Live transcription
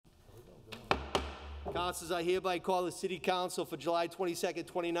Councilors, I hereby call the City Council for July 22nd,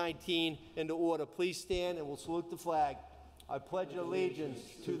 2019 into order. Please stand and we'll salute the flag. I pledge allegiance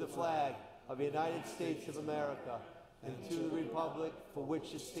to the flag of the United States of America and to the republic for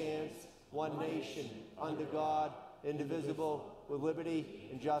which it stands, one nation, under God, indivisible, with liberty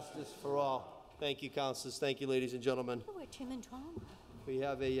and justice for all. Thank you, Councilors. Thank you, ladies and gentlemen. We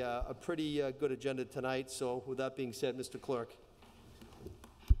have a pretty good agenda tonight, so with that being said, Mr. Clerk.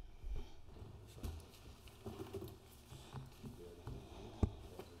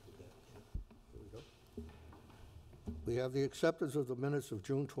 We have the acceptance of the minutes of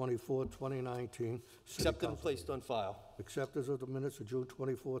June 24, 2019. Accepted and placed on file. Acceptance of the minutes of June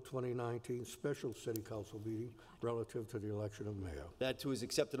 24, 2019, special City Council meeting relative to the election of mayor. That too is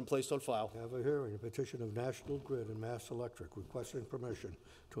accepted and placed on file. We have a hearing, a petition of National Grid and Mass Electric requesting permission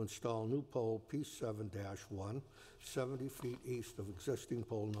to install new pole P7-1, 70 feet east of existing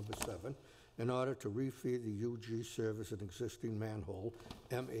pole number 7, in order to refeed the UG service an existing manhole,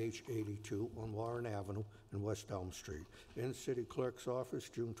 MH82, on Warren Avenue and West Elm Street. In City Clerk's office,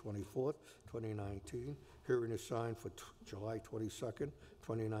 June 24th, 2019. Hearing is signed for July 22nd,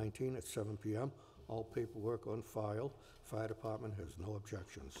 2019 at 7 p.m. All paperwork on file. Fire Department has no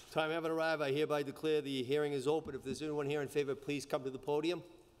objections. Time having arrived, I hereby declare the hearing is open. If there's anyone here in favor, please come to the podium.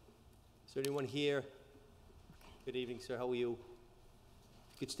 Is there anyone here? Good evening, sir. How are you?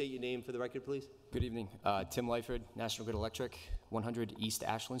 Could state your name for the record, please? Good evening. Tim Lyford, National Grid Electric, 100 East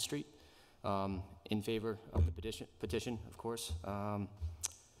Ashland Street. In favor of the petition, of course.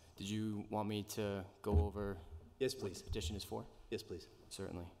 Did you want me to go over yes, please. What the petition is for? Yes, please.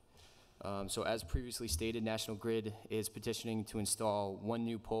 Certainly. So as previously stated, National Grid is petitioning to install one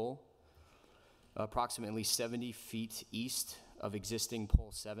new pole approximately 70 feet east of existing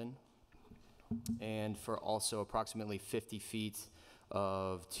pole 7, and for also approximately 50 feet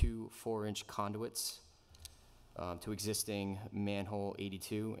of 2 4-inch conduits to existing manhole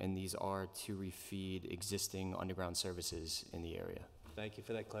 82, and these are to refeed existing underground services in the area. Thank you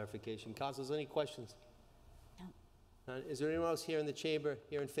for that clarification. Councilors, any questions? No. Is there anyone else here in the chamber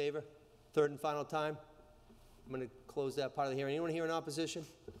here in favor? Third and final time? I'm going to close that part of the hearing. Anyone here in opposition?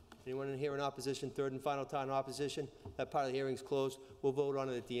 Anyone here in opposition? Third and final time in opposition? That part of the hearing is closed. We'll vote on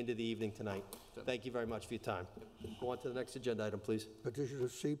it at the end of the evening tonight. Thank you very much for your time. Go on to the next agenda item, please. Petition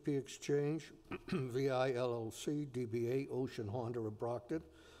of CP Exchange, VI LLC, DBA Ocean Honda of Brockton,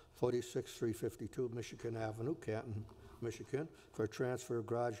 46352 Michigan Avenue, Canton, Michigan, for a transfer of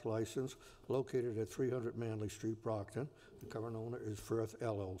garage license located at 300 Manley Street, Brockton. The current owner is Firth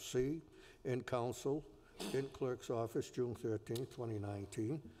LLC. In council, in clerk's office, June 13,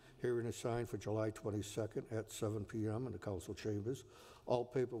 2019. Hearing is signed for July 22nd at 7 p.m. in the council chambers. All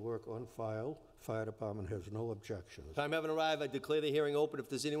paperwork on file. Fire Department has no objections. Time having arrived, I declare the hearing open. If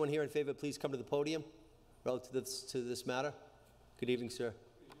there's anyone here in favor, please come to the podium relative to this matter. Good evening, sir.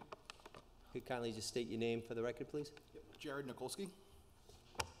 Could you kindly just state your name for the record, please? Yep. Jared Nikolsky.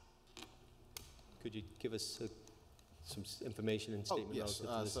 Could you give us some information and statement relative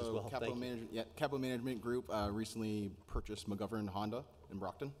to this as well? Capital Management Group recently purchased McGovern Honda in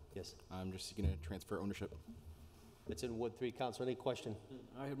Brockton. Yes. I'm just seeking to transfer ownership. It's in Ward 3. Council, any question?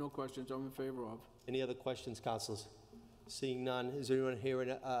 I have no questions. I'm in favor of. Any other questions, councilors? Seeing none, is there anyone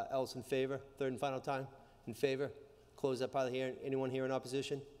here else in favor? Third and final time? In favor? Close that part of the hearing. Anyone here in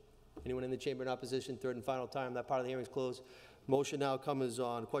opposition? Anyone in the chamber in opposition? Third and final time. That part of the hearing is closed. Motion now comes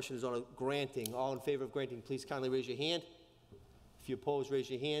on. Question is on granting. All in favor of granting, please kindly raise your hand. If you oppose, raise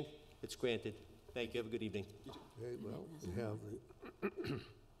your hand. It's granted. Thank you. Have a good evening. Okay, well, we have the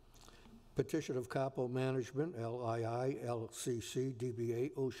petition of Capital Management, LII, LCC,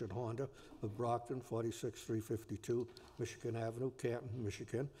 DBA Ocean Honda of Brockton, 46352 Michigan Avenue, Canton,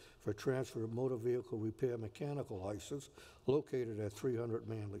 Michigan, for transfer of motor vehicle repair mechanical license located at 300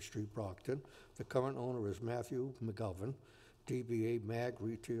 Manley Street, Brockton. The current owner is Matthew McGovern, DBA Mag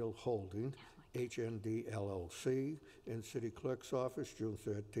Retail Holding, HND LLC, in City Clerk's office, June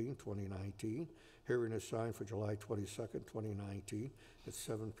 13, 2019. Hearing is signed for July 22nd, 2019 at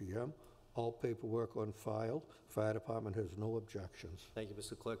 7 p.m. All paperwork on file. Fire Department has no objections. Thank you,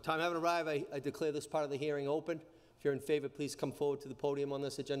 Mr. Clerk. Time having arrived, I declare this part of the hearing open. If you're in favor, please come forward to the podium on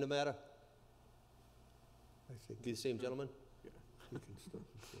this agenda matter. I think Be the same gentleman. yeah, you can still.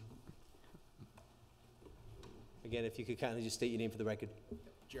 Again, if you could kindly just state your name for the record.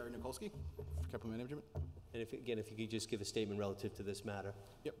 Jared Nikolsky, Capital Management. And if you could just give a statement relative to this matter.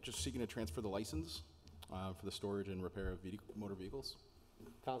 Yep, just seeking to transfer the license for the storage and repair of motor vehicles.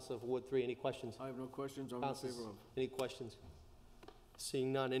 Councilor for Ward 3, any questions? I have no questions. I'm in favor of. Any questions?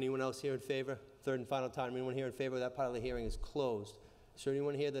 Seeing none, anyone else here in favor? Third and final time, anyone here in favor? That part of the hearing is closed. Is there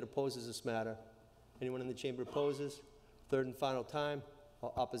anyone here that opposes this matter? Anyone in the chamber opposes? Third and final time.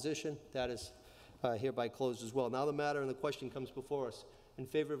 Opposition? That is hereby closed as well. Now the matter and the question comes before us. In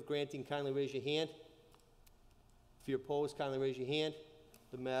favor of granting, kindly raise your hand. If you're opposed, kindly raise your hand.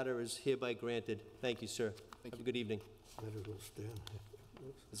 The matter is hereby granted. Thank you, sir. Have a good evening. Better go stand.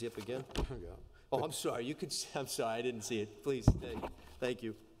 Is he up again? Yeah. Oh, I'm sorry. You could. I'm sorry. I didn't see it. Please. Thank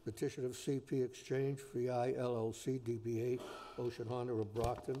you. Petition of CP Exchange, VI LLC, DBA Ocean Honda of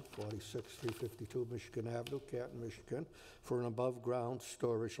Brockton, 46352 Michigan Avenue, Canton, Michigan, for an above-ground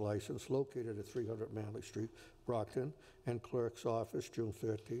storage license located at 300 Manley Street, Brockton, and Clerk's Office, June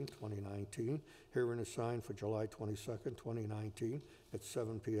 13, 2019. Hearing is signed for July 22nd, 2019, at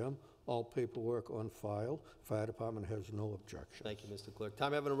 7 p.m. All paperwork on file. Fire Department has no objection. Thank you, Mr. Clerk.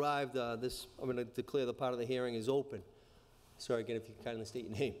 Time having arrived, I'm going to declare the part of the hearing is open. Sorry, again, if you could kindly state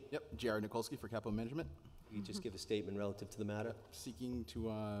your name. Yep, J.R. Nikolsky for Capital Management. You just give a statement relative to the matter. Seeking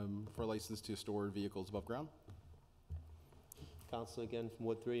to, for a license to store vehicles above ground. Counsel again from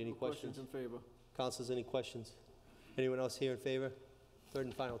Ward 3, any questions? Questions in favor? Councilors, any questions? Anyone else here in favor? Third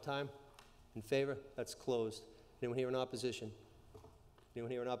and final time? In favor? That's closed. Anyone here in opposition?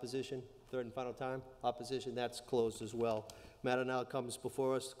 Anyone here in opposition? Third and final time? Opposition? That's closed as well. Matter now comes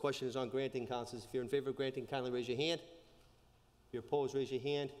before us. The question is on granting, councilors. If you're in favor of granting, kindly raise your hand. If you're opposed, raise your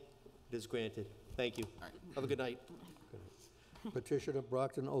hand. It is granted. Thank you. Have a good night. Petition of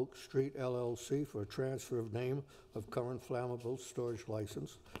Brockton Oak Street LLC for a transfer of name of current flammable storage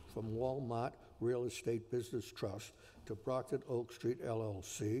license from Walmart Real Estate Business Trust to Brockton Oak Street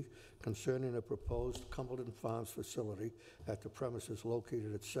LLC concerning a proposed Cumberland Farms facility at the premises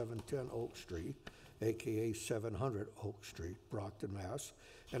located at 710 Oak Street, aka 700 Oak Street, Brockton, Mass.,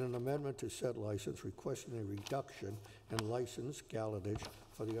 and an amendment to said license requesting a reduction in license gallonage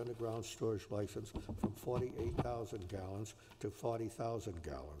for the underground storage license from 48,000 gallons to 40,000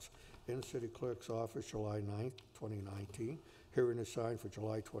 gallons. In City Clerk's Office, July 9th, 2019. Hearing is signed for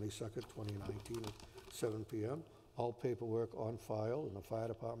July 22nd, 2019 at 7 p.m. All paperwork on file, and the Fire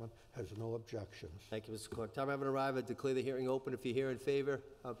Department has no objections. Thank you, Mr. Clerk. Time having arrived, I declare the hearing open. If you're here in favor,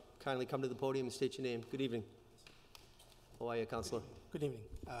 kindly come to the podium and state your name. Good evening. How are you, Councilor? Good evening.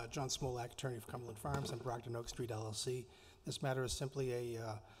 John Smolak, attorney for Cumberland Farms and Brockton Oak Street LLC. This matter is simply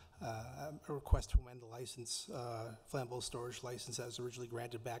a request to amend the license, flammable storage license as originally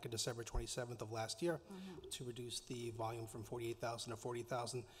granted back on December 27th of last year to reduce the volume from 48,000 to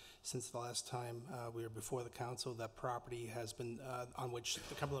 40,000. Since the last time we were before the council, that property has been, on which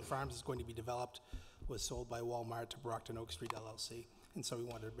the Cumberland Farms is going to be developed, was sold by Walmart to Brockton Oak Street LLC. And so we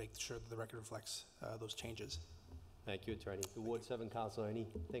wanted to make sure that the record reflects those changes. Thank you, Attorney. The Ward 7 Councilor,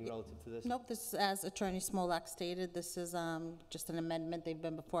 anything relative to this? Nope, this is, as Attorney Smolak stated, this is just an amendment. They've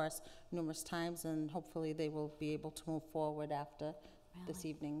been before us numerous times, and hopefully they will be able to move forward after this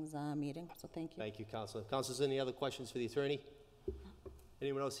evening's meeting. So thank you. Thank you, Councilor. Councilors, any other questions for the attorney?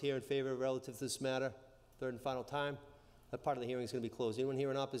 Anyone else here in favor relative to this matter? Third and final time? That part of the hearing is going to be closed. Anyone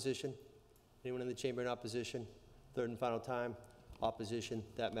here in opposition? Anyone in the chamber in opposition? Third and final time? Opposition.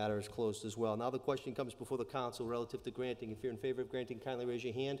 That matter is closed as well. Now the question comes before the council relative to granting. If you're in favor of granting, kindly raise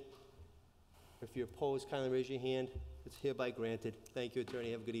your hand. If you're opposed, kindly raise your hand. It's hereby granted. Thank you,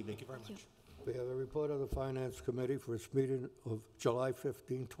 Attorney. Have a good evening. Thank you very much. We have a report of the Finance Committee for its meeting of July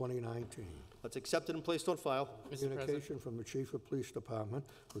 15, 2019. Let's accept it and placed on file. Communication from the Chief of Police Department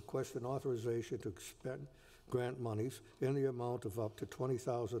requesting authorization to expend grant monies in the amount of up to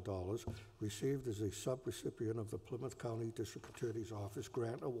 $20,000 received as a subrecipient of the Plymouth County District Attorney's Office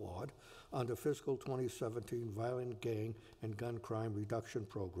Grant Award under Fiscal 2017 Violent Gang and Gun Crime Reduction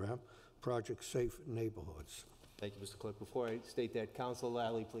Program, Project Safe Neighborhoods. Thank you, Mr. Clerk. Before I state that, Councilor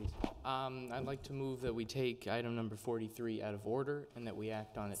Lally, please. I'd like to move that we take item number 43 out of order and that we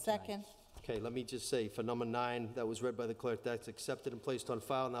act on it tonight. Second. Okay, let me just say, for number 9, that was read by the clerk, that's accepted and placed on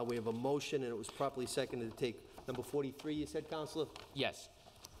file. Now we have a motion, and it was properly seconded to take number 43, you said, Councilor? Yes.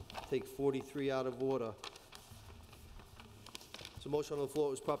 Take 43 out of order. So motion on the floor,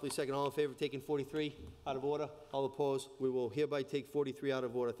 it was properly seconded. All in favor of taking 43 out of order? All opposed? We will hereby take 43 out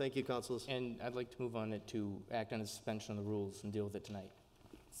of order. Thank you, councilors. And I'd like to move on it to act on a suspension of the rules and deal with it tonight.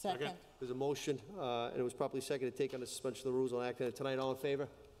 Second. There's a motion, and it was properly seconded to take under suspension of the rules and act on it tonight. All in favor?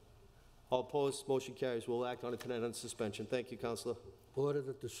 All opposed? Motion carries. We'll act on it tonight under suspension. Thank you, Councilor. Order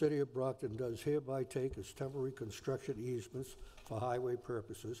that the City of Brockton does hereby take as temporary construction easements for highway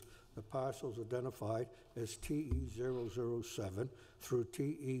purposes the parcels identified as TE007 through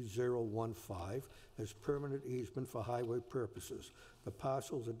TE015 as permanent easement for highway purposes. The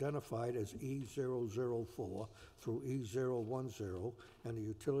parcels identified as E004 through E010 and the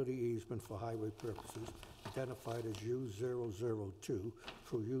utility easement for highway purposes identified as U002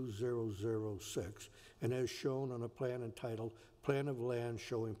 through U006, and as shown on a plan entitled Plan of Land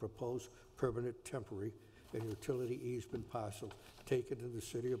Showing Proposed Permanent Temporary and Utility Easement Parcel taken in the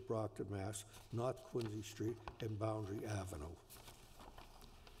city of Brockton, Mass., North Quincy Street and Boundary Avenue.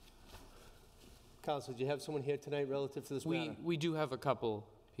 Counsel, do you have someone here tonight relative to this matter? We do have a couple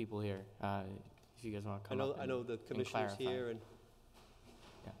people here, if you guys want to come up I know the commissioner's clarify. here and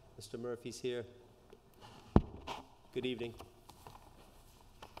Yeah. Mr. Murphy's here. Good evening.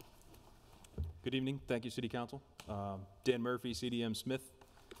 Good evening. Thank you, City Council. Dan Murphy, CDM Smith.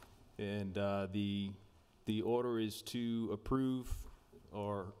 And the order is to approve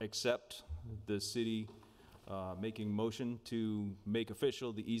or accept the city making motion to make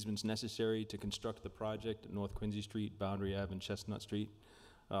official the easements necessary to construct the project at North Quincy Street, Boundary Ave, and Chestnut Street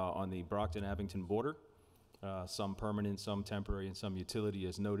on the Brockton-Abington border. Some permanent, some temporary, and some utility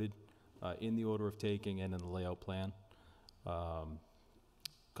as noted in the order of taking and in the layout plan.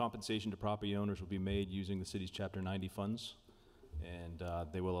 Compensation to property owners will be made using the city's Chapter 90 funds, and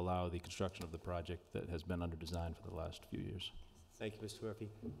they will allow the construction of the project that has been under design for the last few years. Thank you, Mr. Murphy.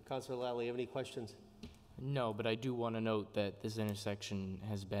 Councilor Lally, have any questions? No, but I do want to note that this intersection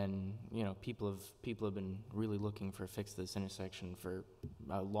has been, people have been really looking for a fix to this intersection for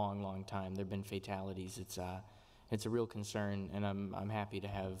a long, long time. There've been fatalities. It's a real concern, and I'm happy to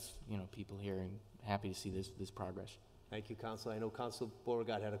have, people here and happy to see this progress. Thank you, Councilor. I know Councilor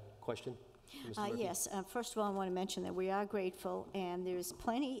Beauregard had a question. Mr. Murphy? Yes, first of all, I want to mention that we are grateful, and there's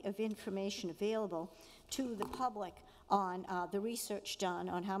plenty of information available to the public on the research done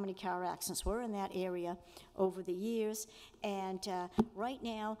on how many car accidents were in that area over the years. And right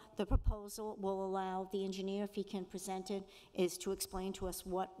now, the proposal will allow the engineer, if he can present it, is to explain to us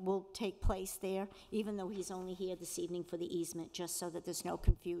what will take place there, even though he's only here this evening for the easement, just so that there's no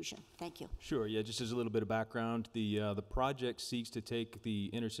confusion. Thank you. Sure, yeah, just as a little bit of background, the project seeks to take the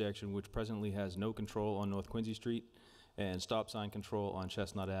intersection, which presently has no control on North Quincy Street and stop sign control on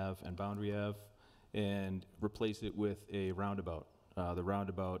Chestnut Ave and Boundary Ave, and replace it with a roundabout. The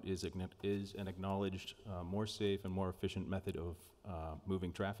roundabout is an acknowledged more safe and more efficient method of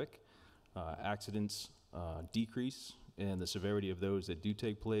moving traffic. Accidents decrease, and the severity of those that do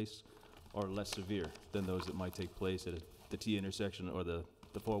take place are less severe than those that might take place at the T intersection or the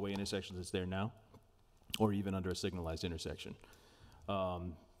four-way intersection that's there now, or even under a signalized intersection.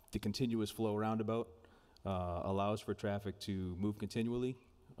 The continuous flow roundabout allows for traffic to move continually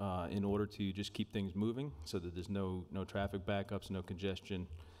in order to just keep things moving so that there's no traffic backups, no congestion,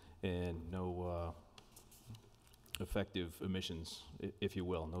 and no effective emissions, if you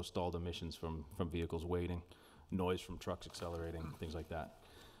will, no stalled emissions from vehicles waiting, noise from trucks accelerating, things like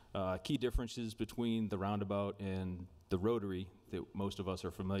that. Key differences between the roundabout and the rotary that most of us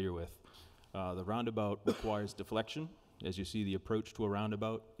are familiar with. The roundabout requires deflection. As you see the approach to a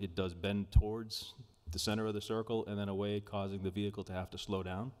roundabout, it does bend towards the center of the circle and then away, causing the vehicle to have to slow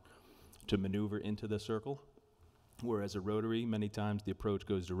down to maneuver into the circle. Whereas a rotary, many times the approach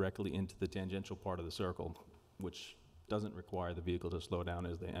goes directly into the tangential part of the circle, which doesn't require the vehicle to slow down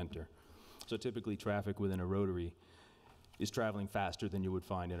as they enter. So typically traffic within a rotary is traveling faster than you would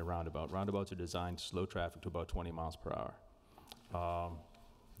find in a roundabout. Roundabouts are designed to slow traffic to about 20 miles per hour.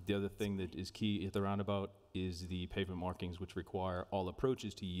 The other thing that is key at the roundabout is the pavement markings, which require all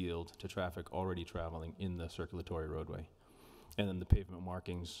approaches to yield to traffic already traveling in the circulatory roadway. And then the pavement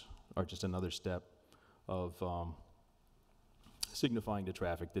markings are just another step of signifying to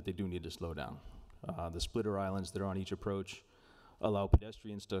traffic that they do need to slow down. The splitter islands that are on each approach allow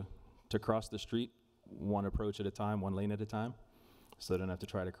pedestrians to cross the street one approach at a time, one lane at a time, so they don't have to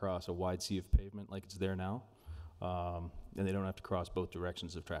try to cross a wide sea of pavement like it's there now. And they don't have to cross both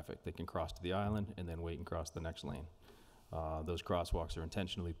directions of traffic. They can cross to the island and then wait and cross the next lane. Those crosswalks are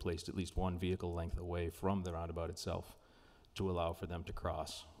intentionally placed at least one vehicle length away from the roundabout itself to allow for them to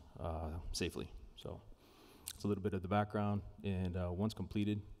cross safely. So it's a little bit of the background, and once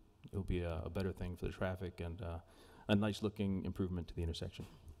completed, it'll be a better thing for the traffic and a nice looking improvement to the intersection.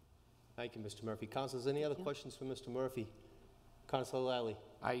 Thank you, Mr. Murphy. Councilors, any other questions for Mr. Murphy? Councilor Lally.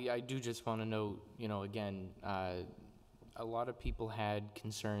 I do just want to note, again, a lot of people had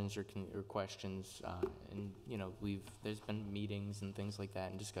concerns or questions, and there's been meetings and things like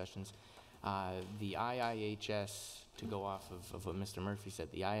that and discussions. The IIHS, to go off of what Mr. Murphy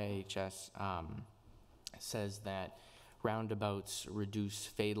said, the IIHS says that roundabouts reduce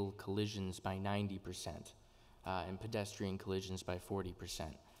fatal collisions by 90% and pedestrian collisions by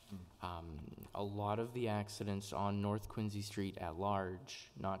 40%. A lot of the accidents on North Quincy Street at large,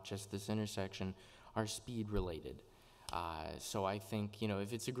 not just this intersection, are speed related. So I think,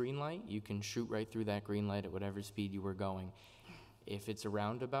 if it's a green light, you can shoot right through that green light at whatever speed you were going. If it's a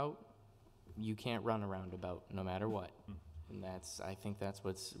roundabout, you can't run a roundabout no matter what. And I think that's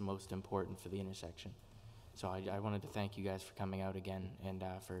what's most important for the intersection. So I wanted to thank you guys for coming out again and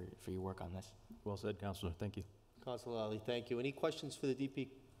for your work on this. Well said, Councilor. Thank you. Councilor Lally, thank you. Any questions for the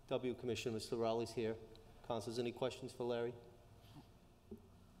DPW Commissioner? Mr. Rowley's here. Councilors, any questions for Larry?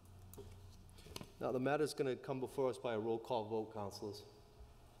 Now, the matter's going to come before us by a roll call vote, councilors.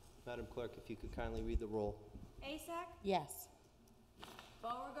 Madam Clerk, if you could kindly read the roll. Asak? Yes.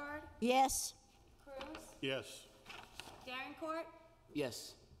 Beauregard? Yes. Cruz? Yes. Darencourt?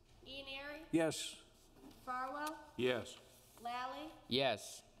 Yes. Ian Airy? Yes. Farwell? Yes. Lally?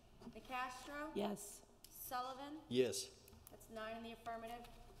 Yes. DeCastro? Yes. Sullivan? Yes. That's 9 in the affirmative.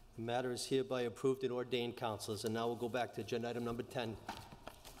 The matter is hereby approved and ordained, councilors. And now we'll go back to agenda item number 10.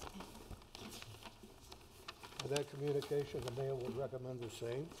 For that communication, the mayor would recommend the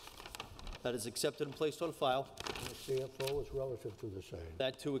same. That is accepted and placed on file. And the CFO is relative to the same.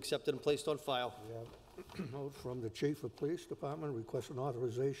 That too accepted and placed on file. We have a note from the Chief of Police Department requesting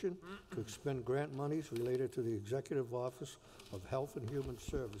authorization to expend grant monies related to the Executive Office of Health and Human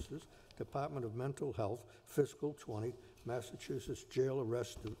Services, Department of Mental Health, Fiscal 20, Massachusetts Jail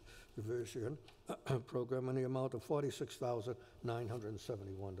Arrest Division program in the amount of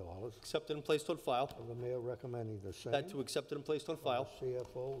 $46,971. Accepted and placed on file. The mayor recommending the same. That too accepted and placed on file. The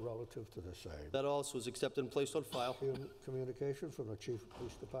CFO relative to the same. That also is accepted and placed on file. Communication from the Chief of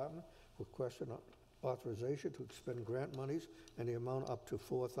Police Department requesting authorization to expend grant monies in the amount up to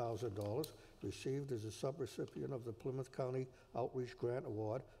 $4,000 received as a subrecipient of the Plymouth County Outreach Grant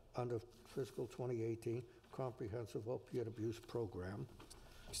Award under fiscal 2018 Comprehensive Opiate Abuse Program.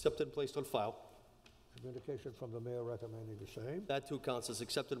 Accepted and placed on file. Communication from the mayor recommending the same. That too, councilors,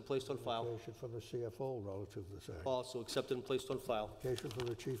 accepted and placed on file. Communication from the CFO relative to the same. Also accepted and placed on file. Communication from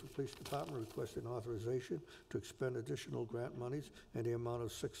the Chief of Police Department requesting authorization to expend additional grant monies in the amount of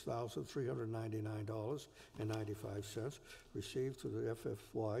 $6,399.95 received through the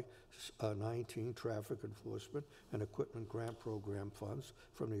FFY 19 Traffic Enforcement and Equipment Grant Program funds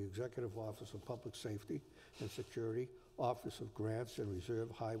from the Executive Office of Public Safety and Security, Office of Grants and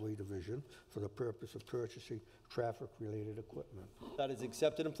Reserve Highway Division for the purpose of purchasing traffic-related equipment. That is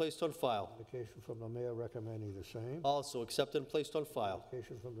accepted and placed on file. Application from the mayor recommending the same. Also accepted and placed on file.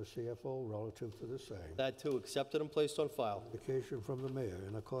 Application from the CFO relative to the same. That too accepted and placed on file. Application from the mayor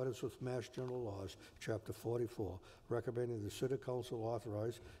in accordance with Mass General Laws, Chapter 44, recommending the City Council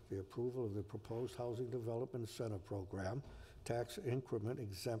authorize the approval of the proposed Housing Development Center Program, Tax Increment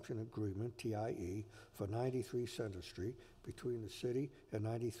Exemption Agreement, TIE, for 93 Center Street between the city and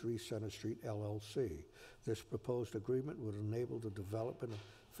 93 Center Street LLC. This proposed agreement would enable the development of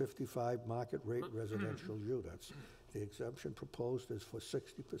 55 market-rate residential units. The exemption proposed is for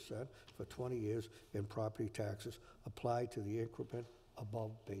 60% for 20 years in property taxes applied to the increment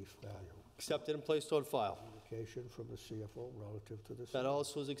above base value. Accepted and placed on file. Communication from the CFO relative to the That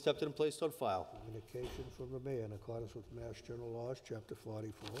also is accepted and placed on file. Communication from the mayor in accordance with Mass General Laws, Chapter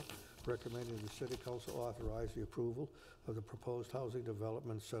 44, recommending the City Council authorize the approval of the proposed Housing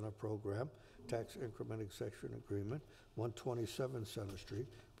Development Center Program, Tax Increment Exemption Agreement, 127 Center Street,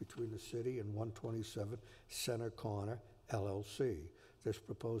 between the city and 127 Center Corner, LLC. This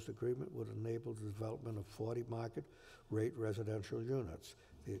proposed agreement would enable the development of 40 market-rate residential units.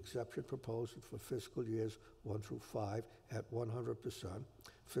 The exception proposed is for fiscal years 1 through 5 at 100%,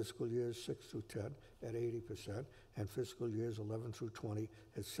 fiscal years 6 through 10 at 80%, and fiscal years 11 through 20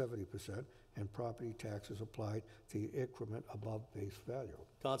 at 70%, and property taxes applied to the increment above base value.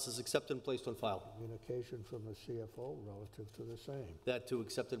 Councilors, accepted and placed on file. Communication from the CFO relative to the same. That too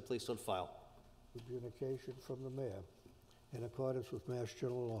accepted and placed on file. Communication from the mayor. In accordance with Mass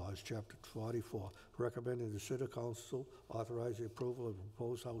General Laws, Chapter 44, recommending the City Council authorize the approval of the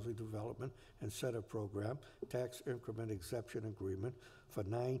proposed Housing Development Incentive Program, Tax Increment Exemption Agreement for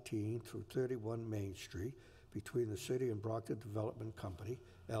 19 through 31 Main Street between the City and Brockton Development Company,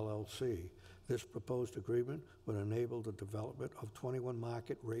 LLC. This proposed agreement would enable the development of 21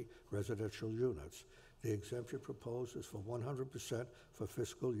 market-rate residential units. The exemption proposed is for 100% for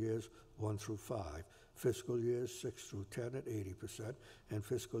fiscal years 1 through 5, fiscal years 6 through 10 at 80%, and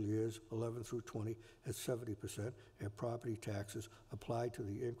fiscal years 11 through 20 at 70%, and property taxes applied to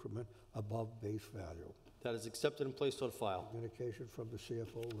the increment above base value. That is accepted and placed on file. Communication from the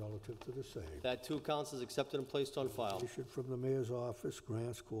CFO relative to the same. That too, council, is accepted and placed on file. Issued from the Mayor's Office,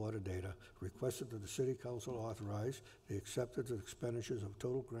 Grants Coordinator, requested that the City Council authorize the acceptance of expenditures of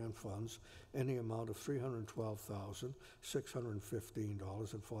total grant funds in the amount of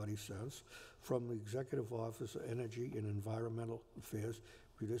 $312,615.40 from the Executive Office of Energy and Environmental Affairs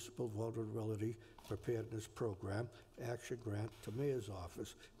Municipal Vulnerability Preparedness Program, Action Grant to Mayor's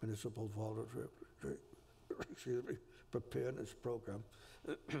Office, Municipal Preparedness Program,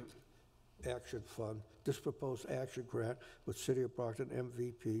 Action Fund. This proposed action grant with City of Brockton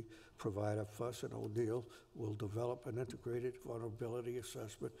MVP provider Fuss and O'Neill will develop an integrated vulnerability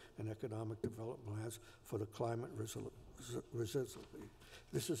assessment and economic development plans for the climate resiliency.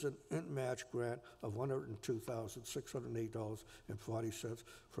 This is an in-match grant of $102,608.40,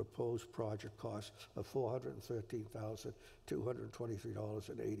 proposed project cost of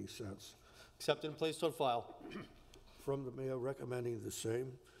 $413,223.80. Accepted and placed on file. From the Mayor recommending the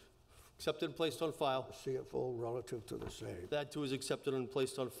same, Accepted and placed on file. the CFO relative to the same. That too is accepted and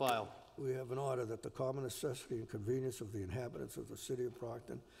placed on file. We have an order that the common necessity and convenience of the inhabitants of the City of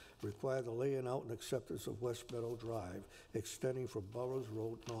Brockton require the laying out and acceptance of West Meadow Drive, extending from Burroughs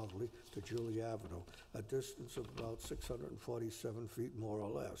Road northerly to Julie Avenue, a distance of about 647 feet more or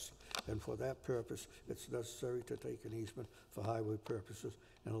less. And for that purpose, it's necessary to take an easement for highway purposes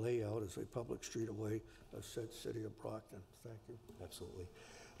and lay out as a public street away of said City of Brockton. Thank you. Absolutely.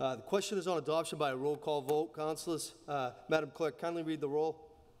 The question is on adoption by a roll call vote. Councilors, Madam Clerk, kindly read the roll.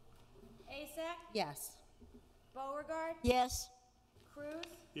 Azak? Yes. Beauregard? Yes. Cruz?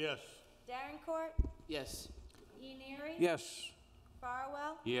 Yes. Darencourt? Yes. Ianieri? Yes.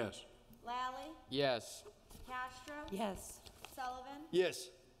 Farwell? Yes. Lally? Yes. Castro? Yes. Sullivan? Yes.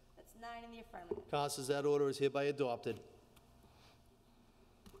 That's 9 in the affirmative. Councilors, that order is hereby adopted.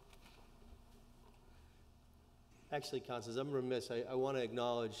 Actually, Councilors, I'm remiss. I want to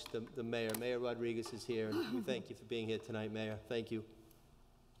acknowledge the mayor. Mayor Rodriguez is here, and we thank you for being here tonight, Mayor. Thank you.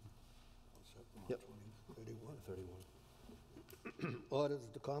 Yep. 31. Order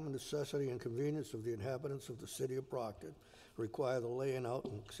that the common necessity and convenience of the inhabitants of the City of Brockton require the laying out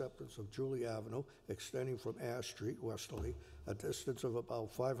and acceptance of Julie Avenue, extending from Ash Street westerly, a distance of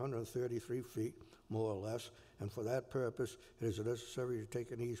about 533 feet, more or less, and for that purpose, it is necessary to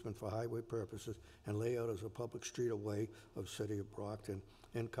take an easement for highway purposes and lay out as a public street away of City of Brockton.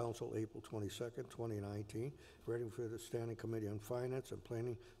 In Council, April 22nd, 2019. Ready for the Standing Committee on Finance and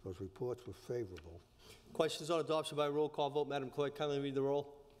Planning. Those reports were favorable. Questions on adoption by roll call vote. Madam Clerk, kindly read the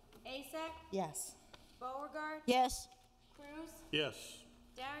roll. Azak? Yes. Beauregard? Yes. Cruz? Yes.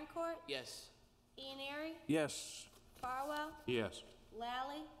 Darencourt? Yes. Ianieri? Yes. Farwell? Yes.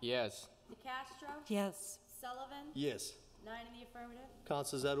 Lally? Yes. Castro? Yes. Sullivan? Yes. 9 in the affirmative.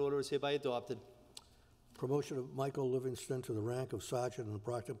 Councilors, that order is hereby adopted. Promotion of Michael Livingston to the rank of Sergeant in the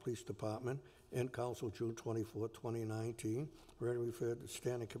Brockton Police Department. In Council, June 24, 2019. Ready to refer to the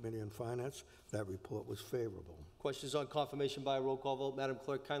Standing Committee on Finance. That report was favorable. Questions on confirmation by roll call vote. Madam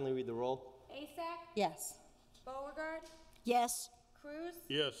Clerk, kindly read the roll. Azak? Yes. Beauregard? Yes. Cruz?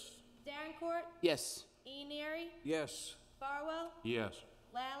 Yes. Darencourt? Yes. Ianieri? Yes. Farwell? Yes.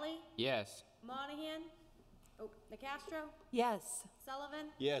 Lally? Yes. Monahan? Castro? Yes.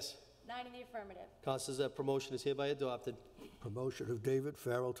 Sullivan? Yes. 9 in the affirmative. Councilors, that promotion is hereby adopted. Promotion of David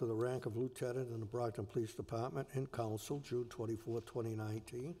Farrell to the rank of Lieutenant in the Brockton Police Department. In Council, June 24,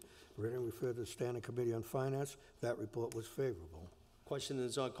 2019. Ready to refer to the Standing Committee on Finance. That report was favorable. Question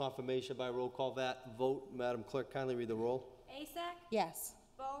is on confirmation by roll call vote. Madam Clerk, kindly read the roll. Azak? Yes.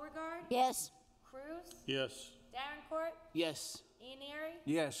 Beauregard? Yes. Cruz? Yes. Darencourt? Yes. Ianieri?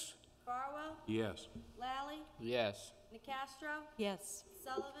 Yes. Farwell? Yes. Lally? Yes. Castro? Yes.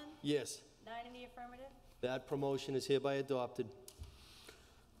 Sullivan? Yes. 9 in the affirmative. That promotion is hereby adopted.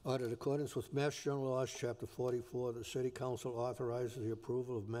 Ordered in accordance with Mass General Laws, Chapter 44, the City Council authorizes the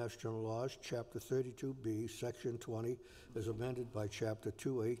approval of Mass General Laws, Chapter 32B, Section 20, as amended by Chapter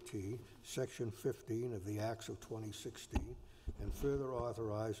 218, Section 15 of the Acts of 2016, and further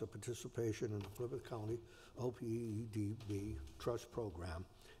authorize the participation in the Plymouth County OPEDB Trust Program.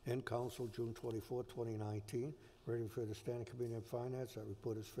 In Council, June 24, 2019. Ready for the Standing Committee on Finance. That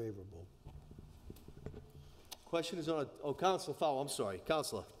report is favorable. Question is on, Councilor Fowle, I'm sorry.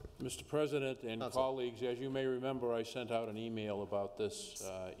 Councilor. Mr. President and Counsel. colleagues, as you may remember, I sent out an email about this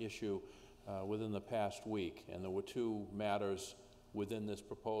issue within the past week, and there were two matters within this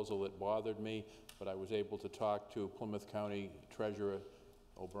proposal that bothered me, but I was able to talk to Plymouth County Treasurer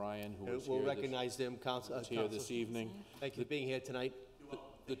O'Brien, who was We'll here recognize them, here this evening. Thank you for being here tonight.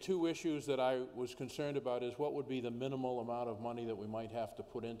 The two issues that I was concerned about is what would be the minimal amount of money that we might have to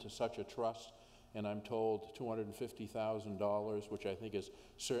put into such a trust. and I'm told $250,000, which I think is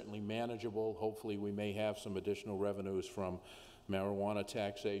certainly manageable. Hopefully, we may have some additional revenues from marijuana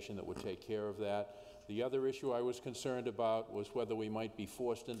taxation that would take care of that. The other issue I was concerned about was whether we might be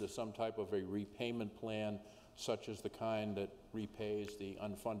forced into some type of a repayment plan, such as the kind that repays the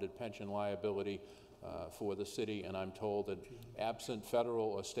unfunded pension liability for the city, and I'm told that absent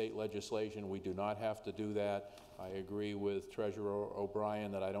federal or state legislation, we do not have to do that. I agree with Treasurer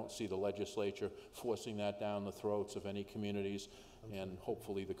O'Brien that I don't see the legislature forcing that down the throats of any communities, and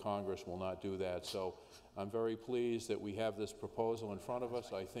hopefully the Congress will not do that. So I'm very pleased that we have this proposal in front of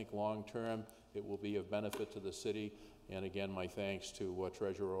us. I think long-term it will be of benefit to the city, and again, my thanks to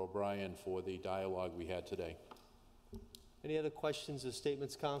Treasurer O'Brien for the dialogue we had today. Any other questions or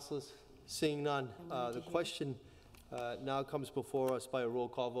statements, councilors? Seeing none, the question now comes before us by a roll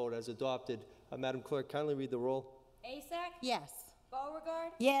call vote as adopted. Madam Clerk, kindly read the roll. Asak? Yes.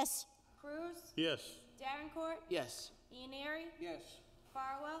 Beauregard? Yes. Cruz? Yes. Darencourt? Yes. Ianieri? Yes.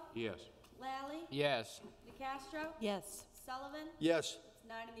 Farwell? Yes. Lally? Yes. DeCastro? Yes. Sullivan? Yes. It's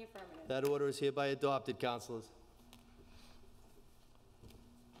 9 in the affirmative. That order is hereby adopted, councilors.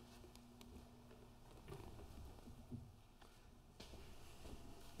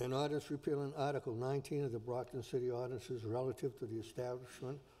 An ordinance repealing Article 19 of the Brockton City Ordinances relative to the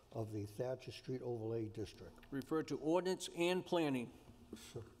establishment of the Thatcher Street Overlay District. Refer to ordinance and planning.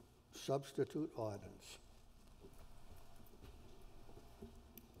 Substitute ordinance.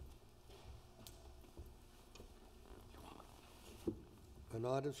 An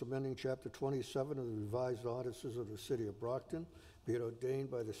ordinance amending Chapter 27 of the revised ordinances of the City of Brockton, be it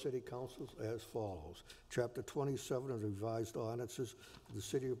ordained by the City Council as follows. Chapter 27 of the revised ordinances of the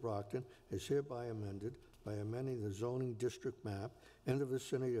City of Brockton is hereby amended by amending the zoning district map in the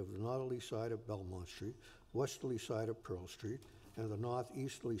vicinity of the northerly side of Belmont Street, westerly side of Pearl Street, and the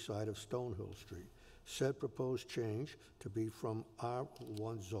northeasterly side of Stonehill Street. Said proposed change to be from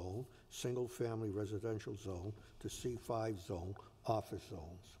R1 zone, single-family residential zone, to C5 zone, office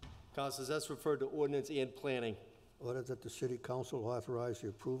zones. Councilors, that's referred to ordinance and planning. Order that the City Council authorize the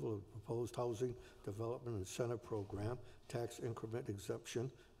approval of the proposed Housing Development Incentive Program tax increment exemption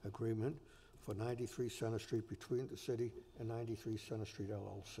agreement for 93 Center Street between the city and 93 Center Street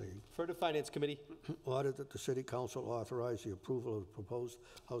LLC. Refer to Finance Committee. Order that the City Council authorize the approval of the proposed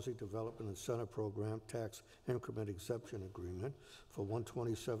Housing Development Incentive Program tax increment exemption agreement for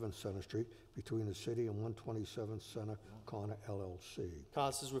 127 Center Street between the city and 127 Center Corner LLC.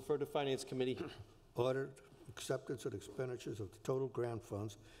 Councilors, refer to Finance Committee. Ordered acceptance and expenditures of the total grant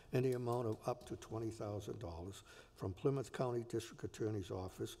funds in the amount of up to $20,000 from Plymouth County District Attorney's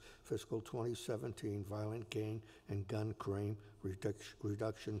Office fiscal 2017 Violent Gang and Gun Crime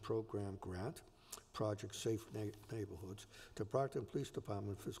Reduction Program Grant, Project Safe Neighborhoods, to Brockton Police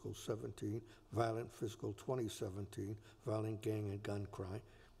Department fiscal 17 Violent fiscal 2017 Violent Gang and Gun Crime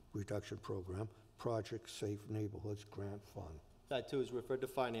Reduction Program, Project Safe Neighborhoods Grant Fund. That too is referred to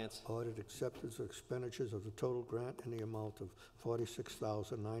Finance. Ordered acceptance of expenditures of the total grant in the amount of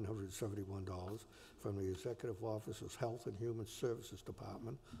 $46,971 from the Executive Office's Health and Human Services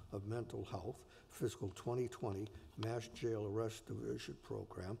Department of Mental Health, fiscal 2020 Mass Jail Arrest Diversion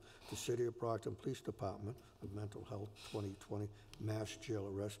Program, the City of Brockton Police Department of Mental Health 2020 Mass Jail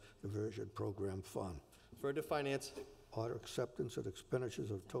Arrest Diversion Program Fund. Refer to Finance. Order acceptance of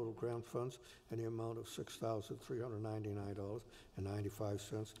expenditures of total grant funds in the amount of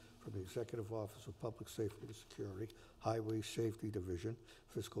 $6,399.95 from the Executive Office of Public Safety and Security, Highway Safety Division,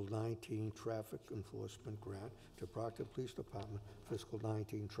 fiscal 19 Traffic Enforcement Grant to Brockton Police Department, fiscal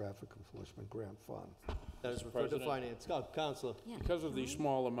 19 Traffic Enforcement Grant Fund. That is referred to Finance. Councilor. Because of the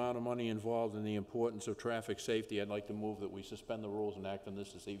small amount of money involved in the importance of traffic safety, I'd like to move that we suspend the rules and act on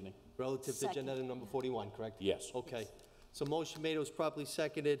this evening. Relative to agenda item number 41, correct? Yes. Okay. So motion made, it was properly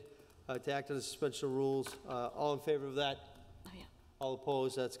seconded to act on the suspension of rules. All in favor of that? Oh, yeah. All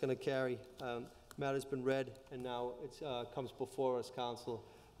opposed? That's going to carry. Matter's been read, and now it comes before us, Council.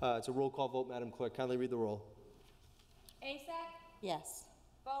 It's a roll call vote, Madam Clerk. Kindly read the roll. Asak? Yes.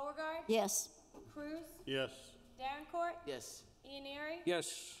 Beauregard? Yes. Cruz? Yes. Darencourt? Yes. Ianieri?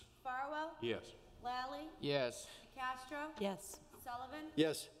 Yes. Farwell? Yes. Lally? Yes. DeCastro? Yes. Sullivan?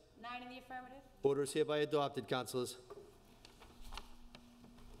 Yes. 9 in the affirmative. Order is hereby adopted, Councilors.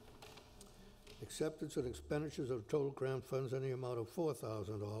 Acceptance and expenditures of total grant funds in the amount of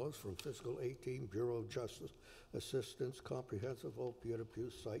 $4,000 from fiscal 18 Bureau of Justice Assistance Comprehensive Opiate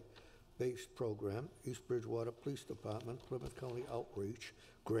Abuse Site-Based Program, East Bridgewater Police Department, Plymouth County Outreach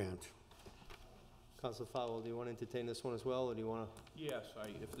Grant. Council Fowle, do you want to entertain this one as well, or do you want to? Yes,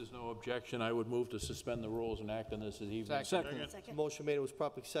 if there's no objection, I would move to suspend the rules and act on this evening. Second. Motion made, it was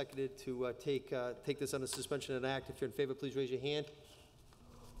properly seconded to take this under suspension and act. If you're in favor, please raise your hand.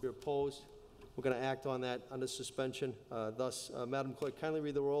 If you're opposed, we're going to act on that under suspension. Thus, Madam Clerk, kindly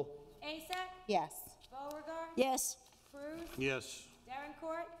read the roll. Asek? Yes. Beauregard? Yes. Cruz? Yes.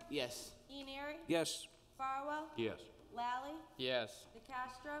 Davenport? Yes. Ianieri? Yes. Farwell? Yes. Lally? Yes.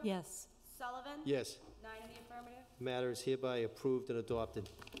 DeCastro? Yes. Sullivan? Yes. 9 in the affirmative. Matter is hereby approved and adopted.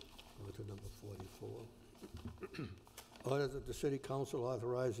 On to number 44. Order that the City Council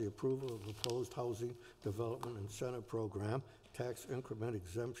authorize the approval of the proposed Housing Development Incentive Program Tax Increment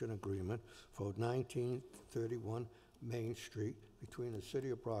Exemption Agreement for 1931 Main Street between the City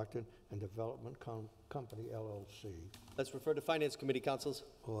of Brockton and Development Company, LLC. Let's refer to Finance Committee, councils.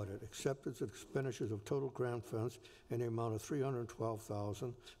 Ordered. Acceptance and expenditures of total grant funds in the amount of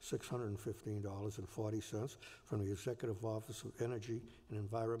 $312,615.40 from the Executive Office of Energy and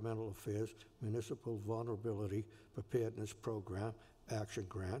Environmental Affairs Municipal Vulnerability Preparedness Program Action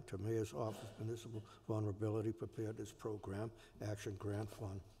Grant to Mayor's Office Municipal Vulnerability Preparedness Program Action Grant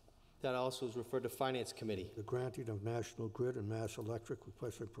Fund. That also is referred to Finance Committee. The granting of National Grid and Mass Electric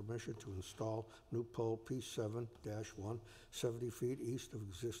requesting permission to install new pole P7-1, 70 feet east of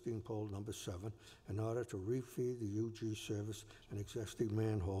existing pole number 7, in order to refeed the UG service an existing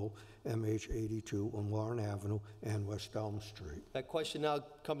manhole MH82 on Warren Avenue and West Elm Street. That question now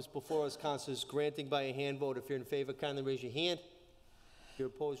comes before us, councilors, granting by a hand vote. If you're in favor, kindly raise your hand. If you're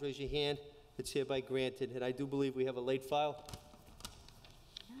opposed, raise your hand. It's hereby granted. And I do believe we have a late file.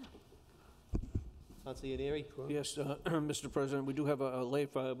 Councilor Ianieri? Yes, Mr. President, we do have a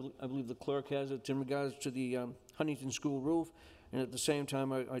late file. I believe the clerk has it in regards to the Huntington School roof. And at the same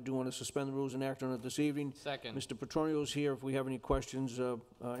time, I do want to suspend the rules and act on it this evening. Second. Mr. Petronio is here if we have any questions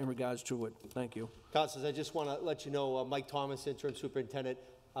in regards to it. Thank you. Councilors, I just want to let you know, Mike Thomas, interim superintendent,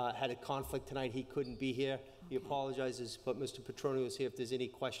 had a conflict tonight. He couldn't be here. He apologizes, but Mr. Petronio is here if there's any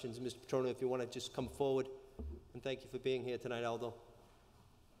questions. Mr. Petronio, if you want to just come forward. And thank you for being here tonight, Aldo.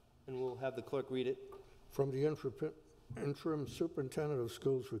 And we'll have the clerk read it. From the interim superintendent of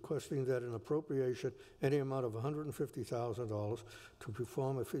schools requesting that an appropriation any amount of $150,000 to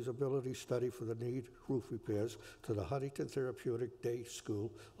perform a feasibility study for the need roof repairs to the Huntington Therapeutic Day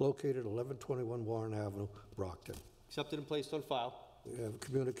School located 1121 Warren Avenue, Brockton. Accepted and placed on file. We have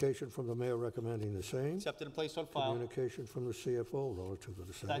communication from the mayor recommending the same. Accepted and placed on file. Communication from the CFO relative to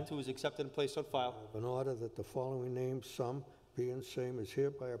the same. That too is accepted and placed on file. An order that the following named sum being same is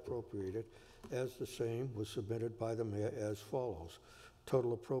hereby appropriated as the same was submitted by the mayor as follows.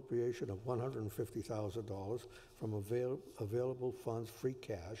 Total appropriation of $150,000 from available funds free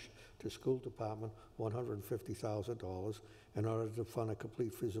cash to school department, $150,000 in order to fund a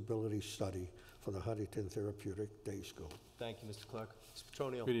complete feasibility study for the Huntington Therapeutic Day School. Thank you, Mr. Clerk. Mr.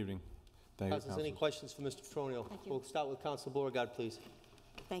 Petronio. Good evening. Thank you, Councilors, any questions for Mr. Petronio? Thank you. We'll start with Council Beauregard, please.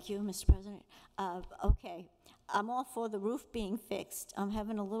 Thank you, Mr. President. Okay, I'm all for the roof being fixed. I'm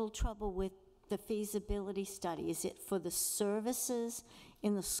having a little trouble with the feasibility study. Is it for the services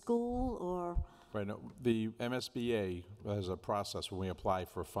in the school or? Right, no, the MSBA has a process when we apply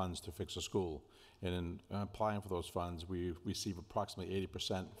for funds to fix a school. And in applying for those funds, we receive approximately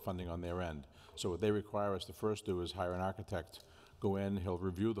 80% funding on their end. So what they require us to first do is hire an architect, go in, he'll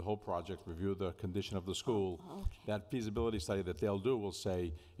review the whole project, review the condition of the school. Okay. That feasibility study that they'll do will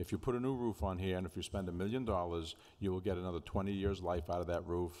say, if you put a new roof on here and if you spend $1 million, you will get another 20 years life out of that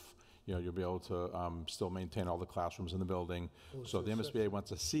roof. You know, you'll be able to still maintain all the classrooms in the building. So the MSBA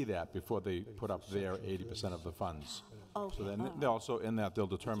wants to see that before they put up their 80% of the funds. Okay. So then they also, in that, they'll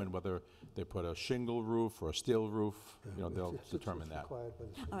determine whether they put a shingle roof or a steel roof. You know, they'll determine that. Required by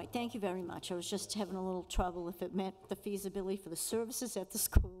the city. All right, thank you very much. I was just having a little trouble if it meant the feasibility for the services at the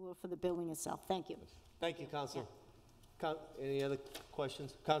school or for the building itself. Thank you. Thank you, Councilor. Any other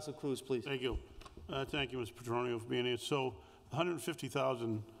questions? Councilor Cruz, please. Thank you. Thank you, Mr. Petronio, for being here. So,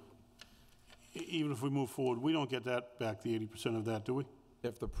 $150,000, even if we move forward, we don't get that back, the 80% of that, do we?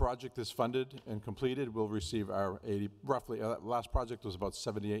 If the project is funded and completed, we'll receive our 80, roughly, last project was about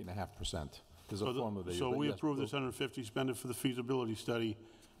 78.5%. There's a formula there. So but we yes, approve we'll- this 150, spend it for the feasibility study.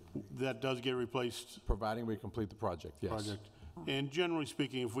 That does get replaced Providing we complete the project, yes. project. And generally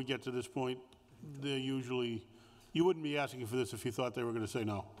speaking, if we get to this point, they're usually, you wouldn't be asking for this if you thought they were going to say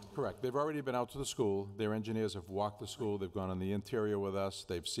no. Correct. They've already been out to the school. Their engineers have walked the school. They've gone on the interior with us.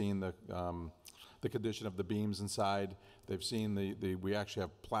 They've seen the condition of the beams inside. They've seen we actually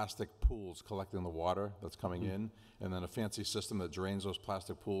have plastic pools collecting the water that's coming in, and then a fancy system that drains those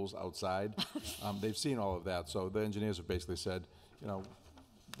plastic pools outside. They've seen all of that. So the engineers have basically said, you know,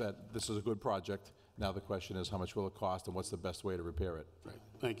 that this is a good project. Now the question is, how much will it cost and what's the best way to repair it? Right.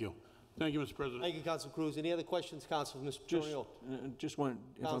 Thank you. Thank you, Mr. President. Thank you, Council Cruz. Any other questions, Council? Mr. Just, Petronio? just one,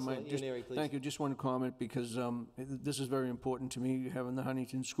 if I Councilor might. just- Ianieri, please. Thank you. Just one comment, because this is very important to me, having the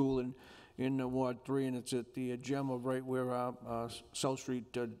Huntington School in Ward 3, and it's at the gem of right where our South Street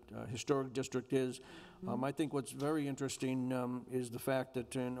Historic District is. I think what's very interesting is the fact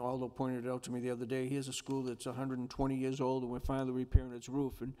that, and Aldo pointed it out to me the other day, here's a school that's 120 years old, and we're finally repairing its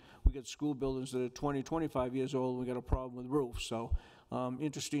roof. And we got school buildings that are 20, 25 years old, and we got a problem with roofs. So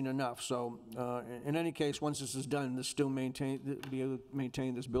interesting enough. So in any case, once this is done, this still be able to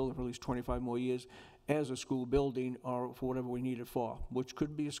maintain this building for at least 25 more years as a school building, or for whatever we need it for, which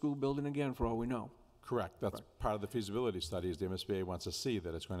could be a school building again, for all we know. Correct. That's part of the feasibility studies. The MSBA wants to see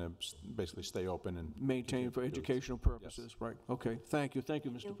that it's going to basically stay open and Maintained for educational purposes, right? Okay, thank you,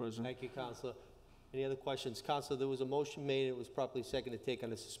 Mr. President. Thank you, Councilor. Any other questions? Councilor, there was a motion made, and it was properly seconded to take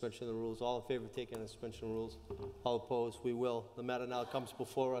under suspension of the rules. All in favor of taking under suspension of the rules? All opposed? We will. The matter now comes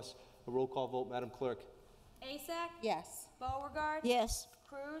before us. A roll call vote, Madam Clerk. Asak? Yes. Beauregard? Yes.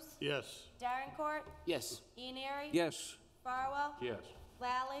 Cruz? Yes. Darencourt? Yes. Ianieri? Yes. Farwell? Yes.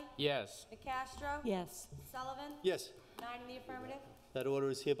 Lally? Yes. DeCastro? Yes. Sullivan? Yes. 9 in the affirmative. That order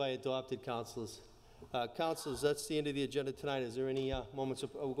is hereby adopted, councilors. Councilors, that's the end of the agenda tonight. Is there any moments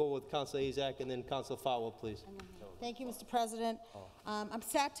of, we'll go with Councilor Azak and then Councilor Farwell, please. Thank you, Mr. President. I'm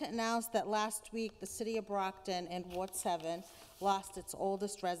sad to announce that last week, the city of Brockton and Ward 7 lost its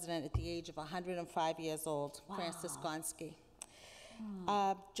oldest resident at the age of 105 years old, Francis Gonski.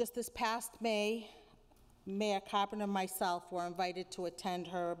 Just this past May, Mayor Carpenter and myself were invited to attend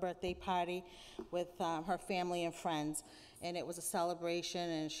her birthday party with her family and friends, and it was a celebration,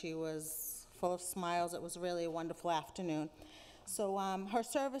 and she was full of smiles. It was really a wonderful afternoon. So her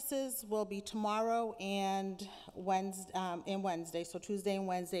services will be tomorrow and Wednesday, so Tuesday and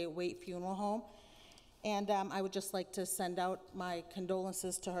Wednesday at Waite Funeral Home. And I would just like to send out my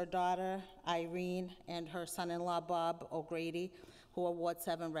condolences to her daughter, Irene, and her son-in-law, Bob O'Grady, who are Ward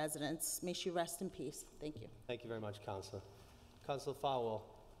 7 residents. May she rest in peace. Thank you. Thank you very much, Councilor. Councilor Farwell.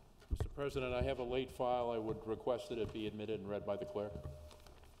 Mr. President, I have a late file. I would request that it be admitted and read by the clerk.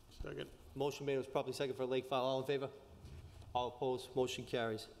 Second. Motion made, it was properly second for a late file. All in favor? All opposed? Motion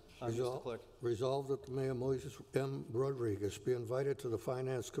carries. Mr. Clerk. Resolved that the Mayor Moises M. Rodriguez be invited to the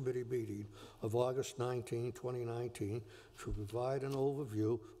Finance Committee meeting of August 19, 2019, to provide an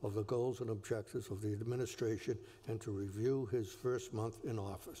overview of the goals and objectives of the administration and to review his first month in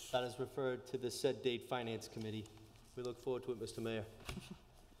office. That is referred to the said date Finance Committee. We look forward to it, Mr. Mayor.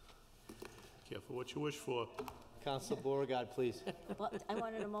 Careful what you wish for. Councilor Beauregard, please. Well, I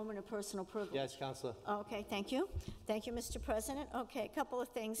wanted a moment of personal privilege. Yes, Councilor. Okay, thank you. Thank you, Mr. President. Okay, a couple of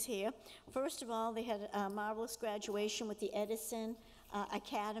things here. First of all, they had a marvelous graduation with the Edison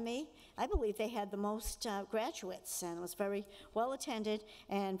Academy. I believe they had the most graduates, and it was very well attended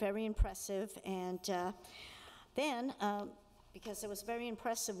and very impressive. And then, because it was a very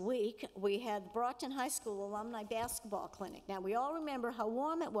impressive week, we had the Brockton High School Alumni Basketball Clinic. Now, we all remember how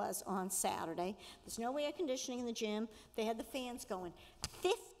warm it was on Saturday. There's no air conditioning in the gym. They had the fans going.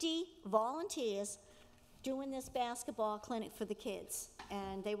 50 volunteers doing this basketball clinic for the kids.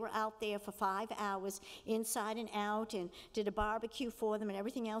 And they were out there for 5 hours, inside and out, and did a barbecue for them and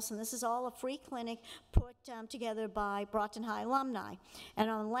everything else. And this is all a free clinic put together by Brockton High alumni. And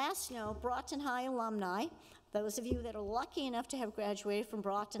on the last note, Brockton High alumni, those of you that are lucky enough to have graduated from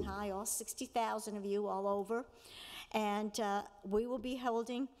Brockton High, all 60,000 of you all over, and we will be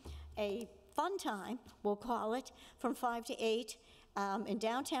holding a fun time, we'll call it, from 5 to 8 in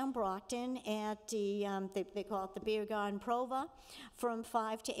downtown Brockton at the, they call it the Beer Garden Prova, from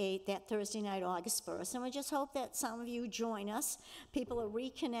 5 to 8 that Thursday night, August 1st. And we just hope that some of you join us. People are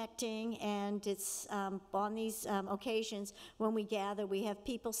reconnecting, and it's on these occasions when we gather, we have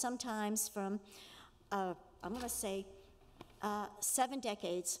people sometimes from I'm going to say 7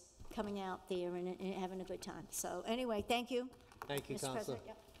 decades coming out there and having a good time. So anyway, thank you. Thank you, Mr. Councilor. President.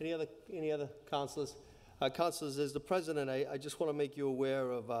 Yep. Any other councilors? Councilors, as the president, I just want to make you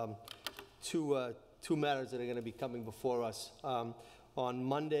aware of two matters that are going to be coming before us. On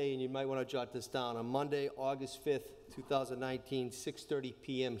Monday, and you might want to jot this down, on Monday, August 5th, 2019, 6:30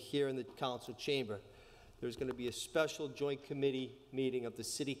 p.m. here in the council chamber, there's going to be a special joint committee meeting of the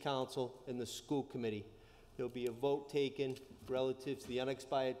City Council and the School Committee. There'll be a vote taken relative to the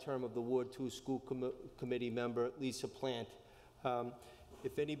unexpired term of the Ward 2 School Committee member, Lisa Plant.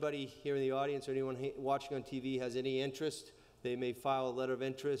 If anybody here in the audience or anyone watching on TV has any interest, they may file a letter of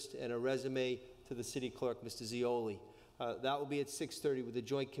interest and a resume to the city clerk, Mr. Zioli. That will be at 6:30 with the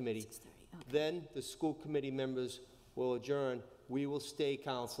joint committee. 6:30, okay. Then the school committee members will adjourn we will stay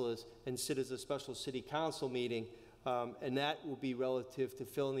councilors and sit as a special city council meeting, and that will be relative to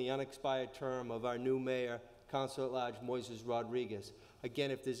filling the unexpired term of our new mayor, Councilor at Large Moises Rodriguez.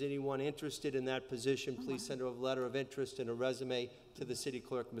 Again, if there's anyone interested in that position, please send a letter of interest and a resume to the city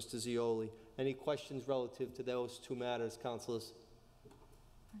clerk, Mr. Zioli. Any questions relative to those two matters, councilors?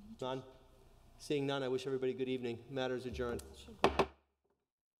 None? Seeing none, I wish everybody good evening. Matter is adjourned.